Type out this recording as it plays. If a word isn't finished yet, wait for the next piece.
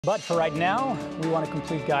But for right now, we want a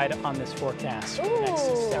complete guide on this forecast for the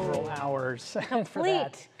next several hours.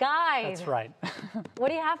 Complete guide. That's right. What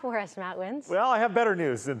do you have for us, Matt Wins? Well, I have better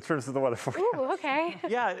news in terms of the weather forecast. Ooh, okay.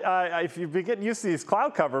 Yeah, if you've been getting used to these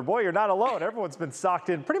cloud cover, boy, you're not alone. Everyone's been socked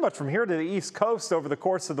in pretty much from here to the East Coast over the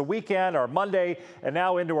course of the weekend, our Monday, and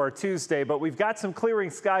now into our Tuesday. But we've got some clearing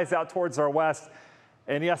skies out towards our west.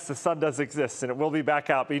 And yes, the sun does exist, and it will be back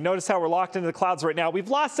out. But you notice how we're locked into the clouds right now. We've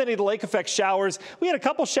lost any of the lake effect showers. We had a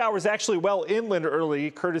couple showers actually well inland early,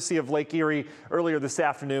 courtesy of Lake Erie earlier this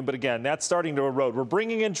afternoon. But again, that's starting to erode. We're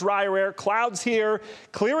bringing in drier air, clouds here,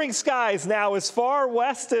 clearing skies now as far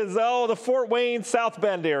west as, the Fort Wayne, South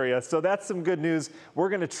Bend area. So that's some good news. We're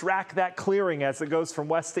going to track that clearing as it goes from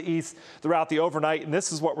west to east throughout the overnight. And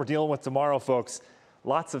this is what we're dealing with tomorrow, folks.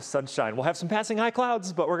 Lots of sunshine. We'll have some passing high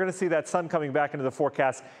clouds, but we're going to see that sun coming back into the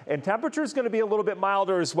forecast. And temperature is going to be a little bit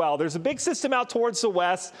milder as well. There's a big system out towards the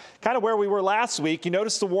west, kind of where we were last week. You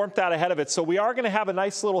notice the warmth out ahead of it. So we are going to have a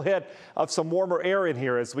nice little hit of some warmer air in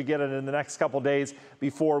here as we get it in the next couple days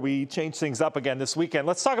before we change things up again this weekend.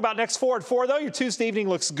 Let's talk about next 4 at 4, though. Your Tuesday evening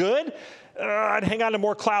looks good. I'd hang on to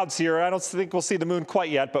more clouds here. I don't think we'll see the moon quite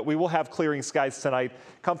yet, but we will have clearing skies tonight.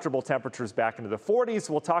 Comfortable temperatures back into the 40s.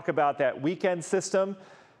 We'll talk about that weekend system.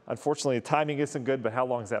 Unfortunately, the timing isn't good, but how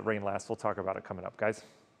long does that rain last? We'll talk about it coming up, guys.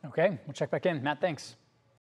 Okay, we'll check back in. Matt, thanks.